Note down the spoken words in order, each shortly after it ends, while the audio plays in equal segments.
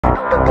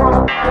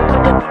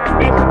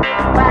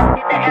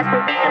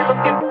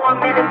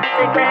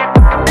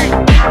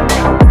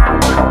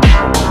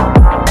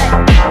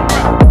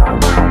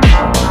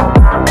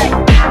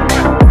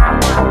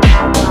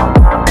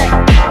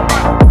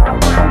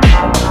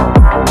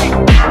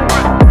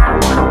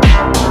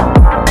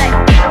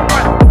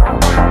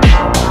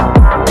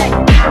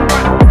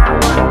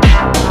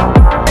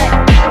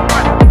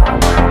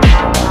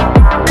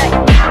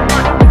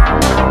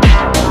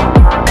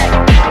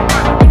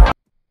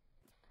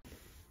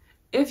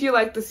If you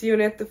like this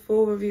unit, the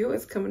full review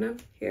is coming up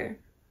here.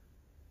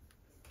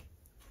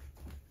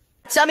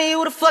 Tell me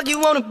who the fuck you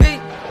wanna be.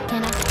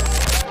 Can I?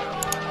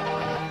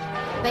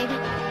 Baby?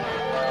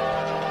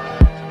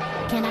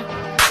 Can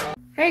I?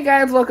 Hey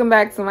guys, welcome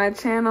back to my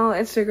channel.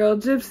 It's your girl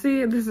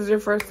Gypsy. If this is your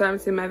first time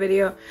seeing my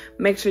video,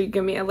 make sure you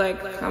give me a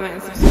like, comment,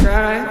 and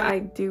subscribe. I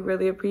do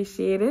really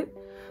appreciate it.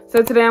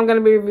 So today I'm going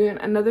to be reviewing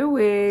another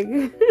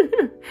wig.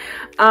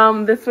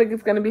 This wig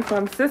is going to be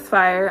from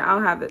SISIFIRE.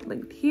 I'll have it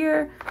linked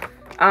here.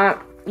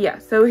 Yeah,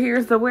 so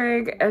here's the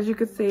wig. As you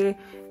can see,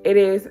 it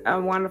is a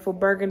wonderful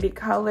burgundy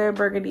color,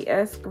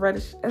 burgundy-esque,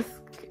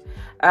 reddish-esque.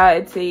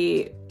 It's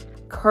a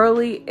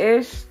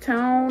curly-ish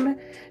tone.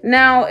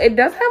 Now, it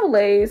does have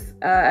lace,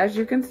 as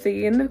you can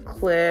see in the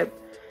clip.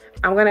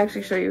 I'm going to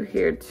actually show you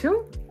here,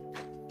 too.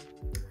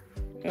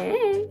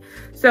 Hey.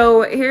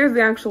 So, here's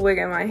the actual wig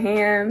in my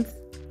hands.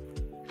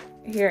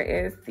 Here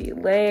is the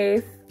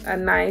lace, a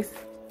nice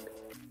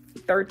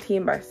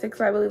 13 by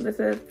 6, I believe this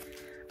is.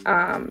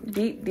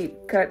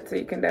 Deep cut, so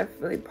you can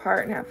definitely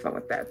part and have fun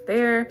with that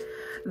there.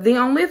 The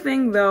only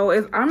thing though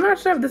is I'm not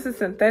sure if this is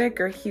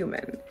synthetic or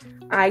human.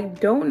 I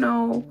don't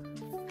know.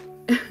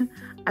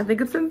 I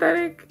think it's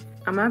synthetic.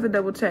 I'm gonna have to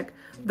double check.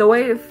 The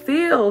way it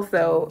feels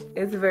though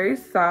is very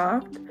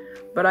soft,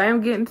 but I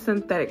am getting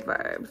synthetic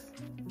vibes.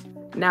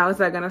 Now, is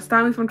that gonna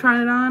stop me from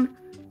trying it on?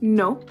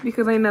 No,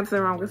 because ain't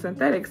nothing wrong with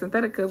synthetic.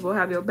 Syntheticas will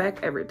have your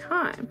back every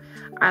time.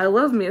 I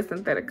love me a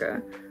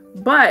synthetica,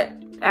 but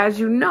as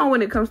you know,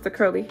 when it comes to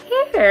curly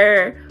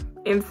hair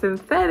in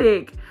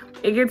synthetic,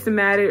 it gets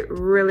matted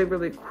really,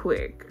 really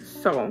quick.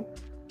 So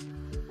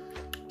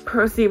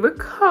proceed with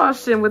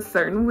caution with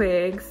certain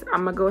wigs.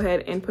 I'm gonna go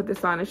ahead and put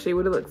this on and show you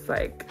what it looks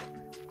like.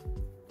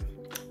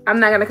 I'm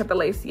not gonna cut the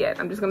lace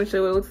yet. I'm just gonna show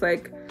you what it looks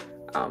like,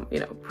 you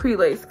know,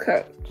 pre-lace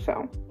cut.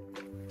 So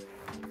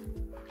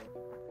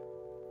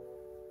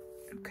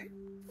okay.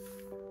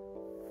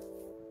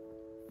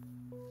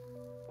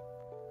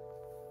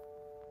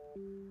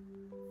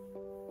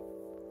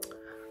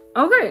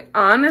 Okay,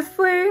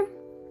 honestly,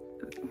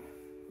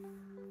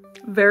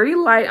 very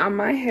light on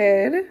my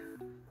head.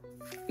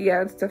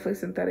 Yeah, it's definitely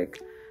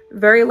synthetic.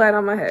 Very light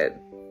on my head.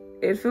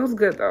 It feels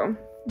good though.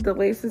 The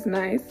lace is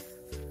nice.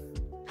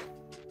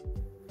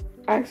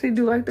 I actually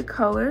do like the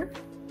color.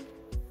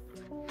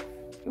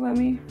 Let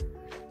me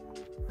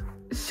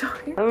show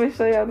you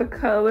the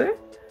color.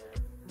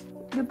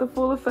 Get the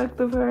full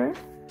effect of her.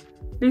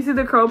 Do you see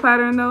the curl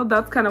pattern though?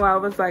 That's kind of why I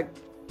was like,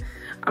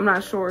 I'm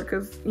not sure,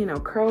 because you know,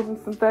 curls and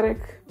synthetic,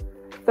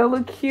 they'll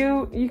look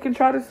cute. You can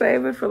try to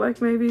save it for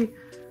like maybe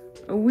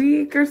a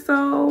week or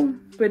so,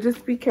 but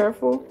just be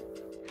careful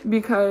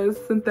because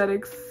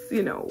synthetics,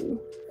 you know,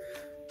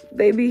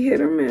 they be hit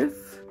or miss.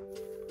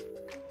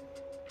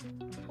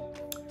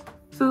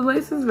 So the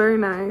lace is very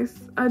nice.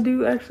 I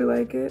do actually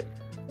like it.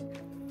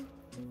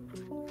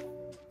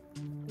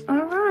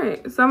 All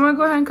right, so I'm gonna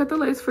go ahead and cut the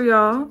lace for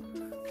y'all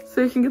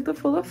so you can get the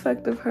full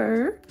effect of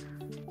her.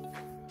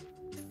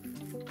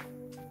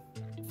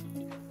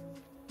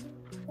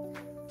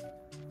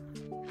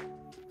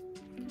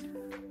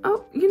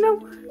 Oh, you know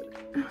what?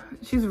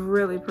 She's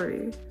really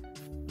pretty.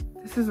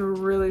 This is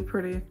really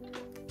pretty.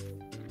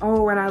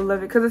 Oh, and I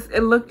love it because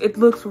it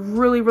looks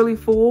really, really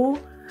full,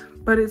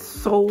 but it's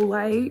so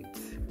light.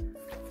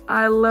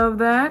 I love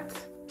that.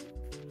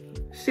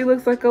 She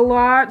looks like a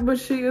lot, but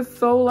she is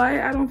so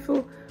light. I don't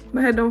feel,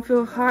 my head don't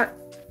feel hot.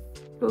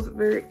 It feels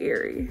very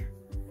airy.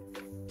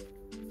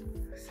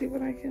 Let's see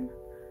what I can.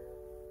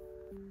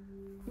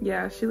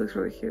 Yeah, she looks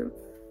really cute.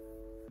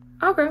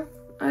 Okay,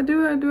 I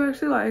do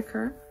actually like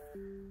her.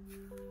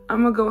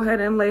 I'm gonna go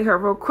ahead and lay her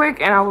real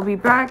quick and I will be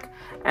back.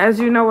 As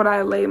you know what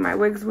I lay my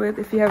wigs with.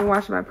 If you haven't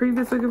watched my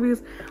previous wig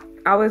reviews,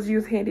 I always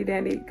use handy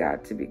dandy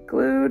got to be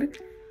glued.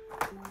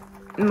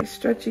 My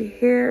stretchy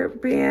hair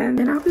band.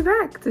 And I'll be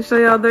back to show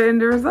y'all the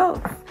end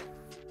results.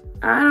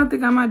 I don't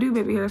think I might do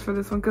baby hairs for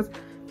this one because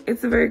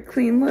it's a very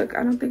clean look.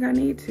 I don't think I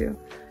need to.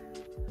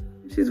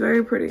 She's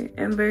very pretty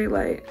and very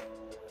light.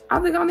 I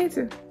don't think I'll need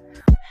to.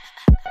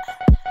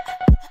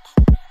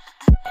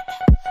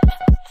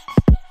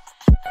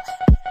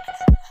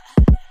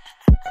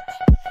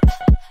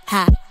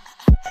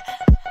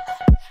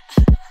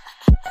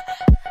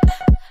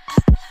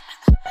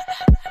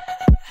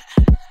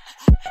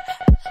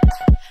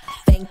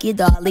 Thank you,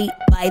 Dolly.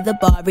 Bye. by the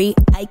Bari.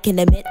 I can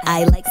admit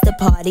I likes the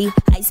party.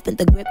 I spent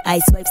the grip, I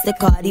swipes the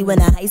cardi.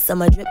 When I heist,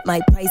 I'ma drip my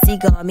pricey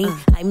garmy.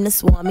 I'm the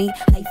swami,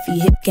 I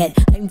feel hip cat.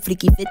 I'm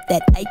freaky fit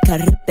that I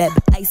can rip that.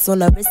 Ice on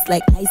the wrist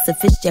like ice a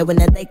fish jet.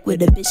 When I like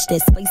with a bitch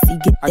that's spicy,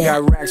 get that. I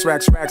got racks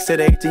to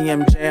the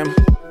ATM jam.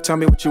 Tell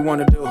me what you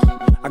wanna do.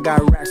 I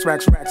got racks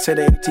to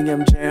the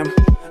ATM jam.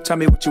 Tell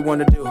me what you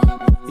wanna do.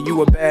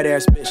 You a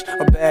badass bitch.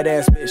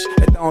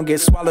 That don't get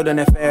swallowed in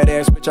that fat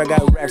ass bitch. I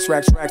got racks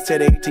to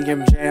the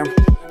ATM jam.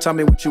 Tell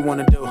me what you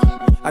wanna do.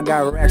 I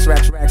got racks to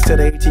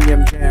the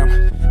ATM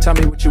jam. Tell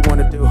me what you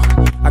wanna do.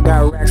 I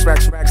got racks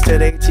to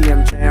the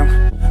ATM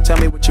jam. Tell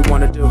me what you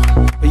wanna do. You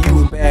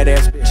a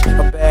badass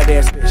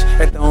bitch.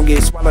 That don't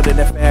get swallowed in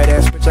that fat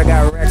ass bitch. I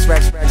got racks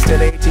to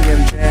the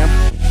ATM jam.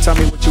 Tell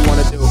me what you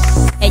wanna do.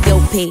 Hey yo,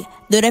 P,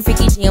 do that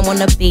freaky jam on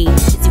the beat.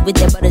 Busy with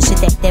that butter shit,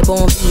 that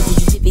bone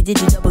beat. Did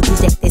you double do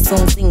that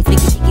song sing?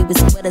 Flicky with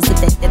some sweaters,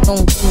 that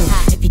song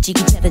sing. If you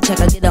cheeky cheddar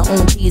check, I get her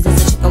own cheese. It's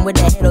a chicken with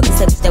that head of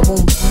this that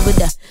won't be with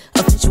the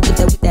official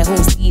with that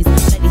whole skis.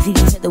 Bloody feet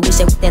each other, wish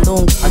that with that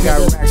long. I got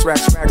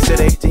racks to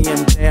the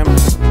ATM jam.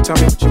 Tell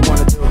me what you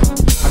wanna do.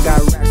 I got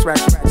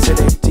racks to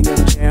the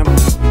ATM jam.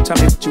 Tell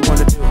me what you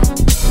wanna do.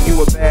 You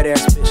a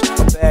badass bitch.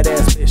 That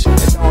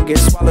don't get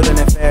swallowed in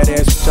that fat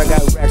ass bitch. I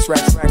got racks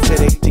to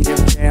the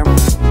ATM jam.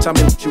 Tell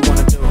me what you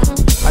wanna do.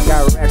 I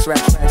got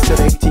racks to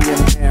the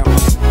ATM jam.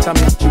 Tell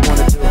me what you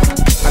wanna do.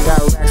 I got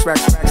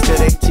racks to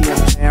the ATM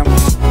jam.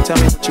 Tell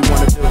me what you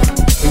wanna do.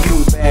 You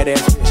a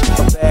badass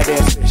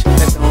bitch.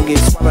 That don't get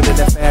swallowed in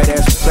that fat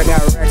ass bitch. I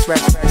got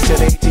racks to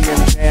the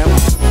ATM jam.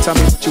 Tell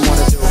me what you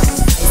wanna do.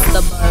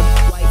 Suburb,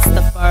 white's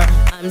the fur.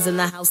 I'm in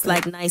the house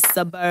like nice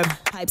suburb.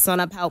 Pipes on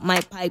a pout,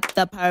 might pipe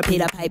the perp.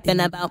 Peter piping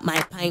about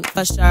my pint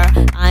for sure.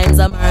 I'm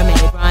the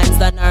mermaid, rhymes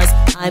the nurse.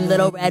 I'm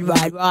little red,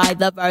 ride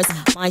the verse.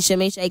 My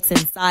shimmy shakes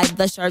inside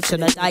the shirt.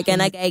 Should a dyke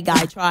and a gay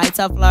guy try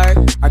to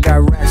flirt? I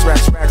got racks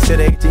to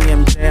the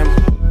ATM jam.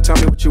 Tell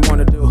me what you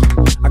wanna do.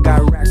 I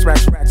got racks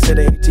to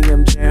the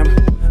ATM jam.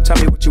 Tell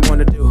me what you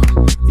wanna do.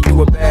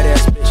 You a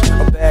badass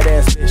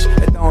bitch.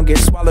 That don't get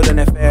swallowed in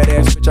that fat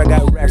ass bitch. I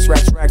got racks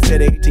to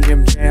the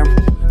ATM jam.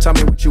 Tell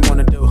me what you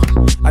wanna do.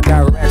 I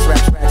got racks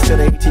to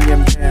the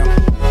ATM jam.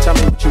 Tell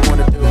me what you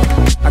wanna do.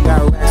 I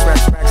got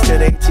racks to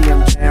the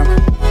ATM jam.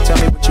 Tell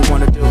me what you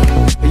wanna do. You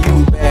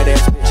a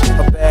badass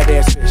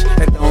bitch.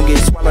 That don't get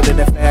swallowed in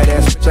that fat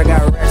ass bitch. I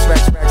got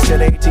racks to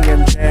the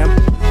ATM jam.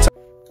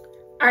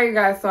 Alright you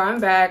guys, so I'm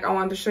back. I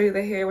wanted to show you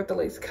the hair with the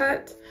lace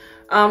cut.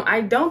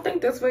 I don't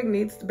think this wig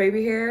needs the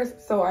baby hairs,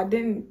 so I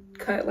didn't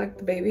cut like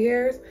the baby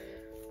hairs.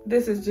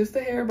 This is just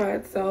the hair by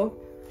itself.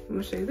 I'm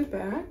gonna show you the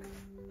back.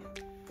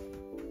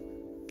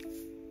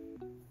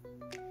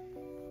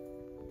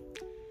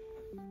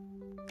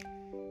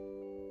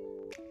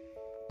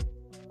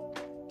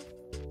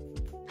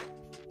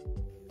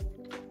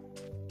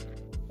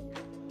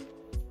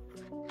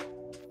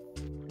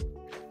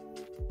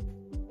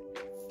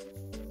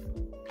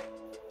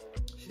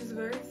 She's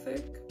very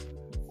thick.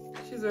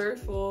 She's very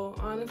full.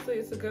 Honestly,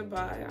 it's a good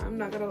buy. I'm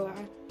not gonna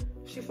lie.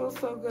 She feels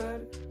so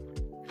good.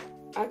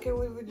 I can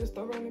literally just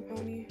throw her in a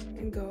pony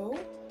and go.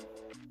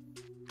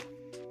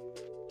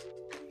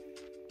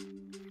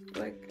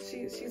 Like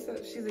she's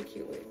a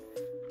cute wig.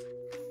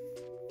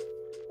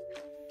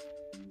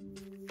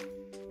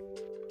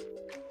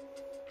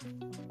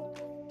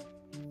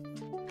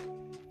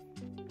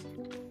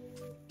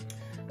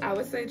 I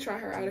would say try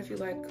her out if you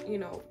like, you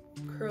know,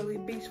 curly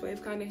beach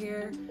wave kind of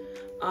hair.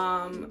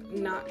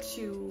 Not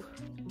too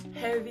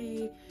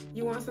heavy.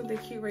 You want something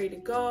cute ready to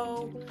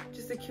go,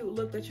 just a cute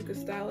look that you could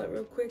style it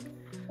real quick,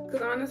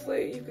 because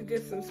honestly you could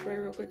get some spray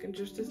real quick and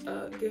just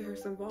get her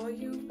some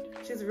volume.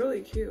 She's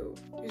really cute.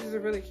 She's a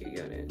really cute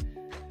unit.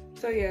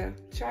 So yeah,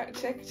 check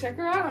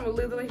her out. I'm gonna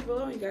leave the link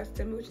below and you guys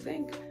tell me what you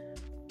think.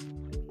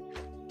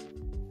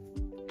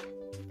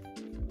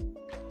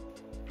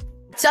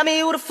 Tell me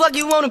who the fuck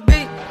you wanna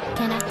be.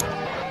 Can I?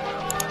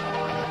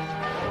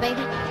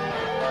 Baby.